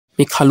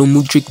Mykhailo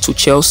Mudryk to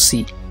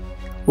Chelsea.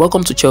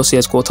 Welcome to Chelsea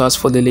headquarters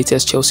for the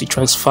latest Chelsea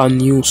transfer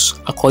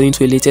news. According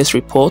to a latest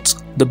report,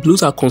 the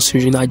Blues are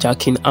considering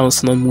hijacking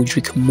Arsenal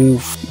Mudryk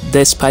move,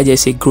 despite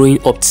there's a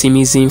growing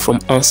optimism from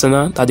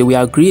Arsenal that they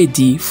will agree a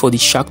deal for the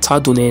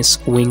Shakhtar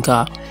Donetsk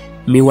winger.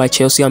 Meanwhile,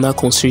 Chelsea are now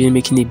considering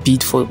making a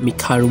bid for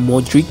Mykhailo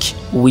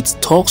Mudryk, with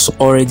talks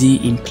already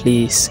in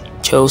place.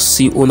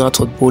 Chelsea owner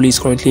Tood Boehly is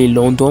currently in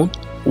London,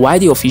 while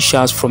the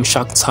officials from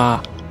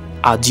Shakhtar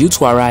are due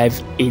to arrive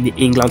in the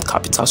England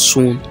capital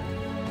soon.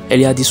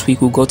 Earlier this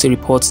week, we got a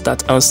report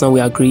that Arsenal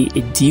will agree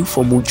a deal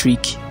for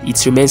Mudryk.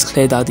 It remains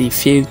clear that they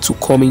failed to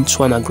come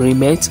into an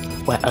agreement,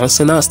 while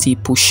Arsenal are still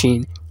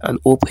pushing and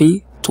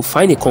hoping to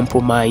find a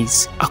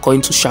compromise.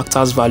 According to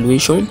Shakhtar's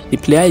valuation, the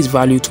player is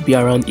valued to be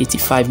around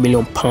 £85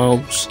 million.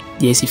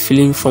 There is a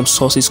feeling from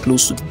sources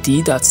close to the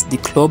deal that the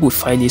club will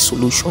find a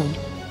solution,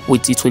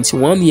 with the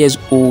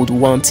 21-year-old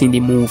wanting the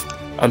move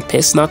and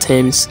personal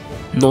terms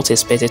not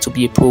expected to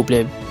be a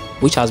problem,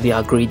 which has been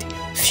agreed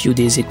a few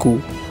days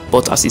ago.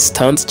 But as it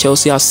stands,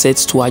 Chelsea are set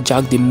to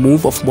hijack the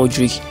move of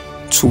Mudryk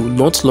to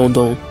North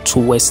London to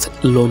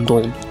West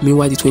London.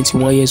 Meanwhile, the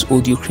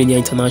 21-year-old Ukrainian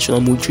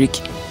international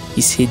Mudryk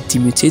is a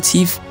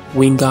diminutive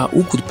winger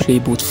who could play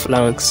both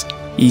flanks.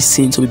 He is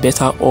seen to be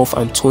better off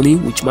Anthony,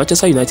 which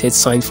Manchester United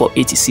signed for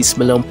 £86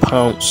 million.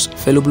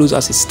 Fellow Blues,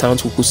 as it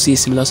stands, we could see a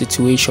similar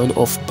situation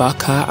of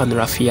Barca and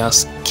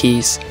Rafinha's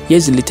case.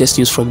 Here's the latest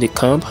news from the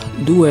camp.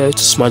 Do well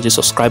to smash the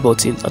subscribe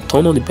button and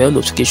turn on the bell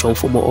notification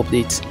for more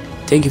updates.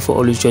 Thank you for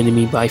always joining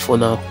me. Bye for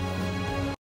now.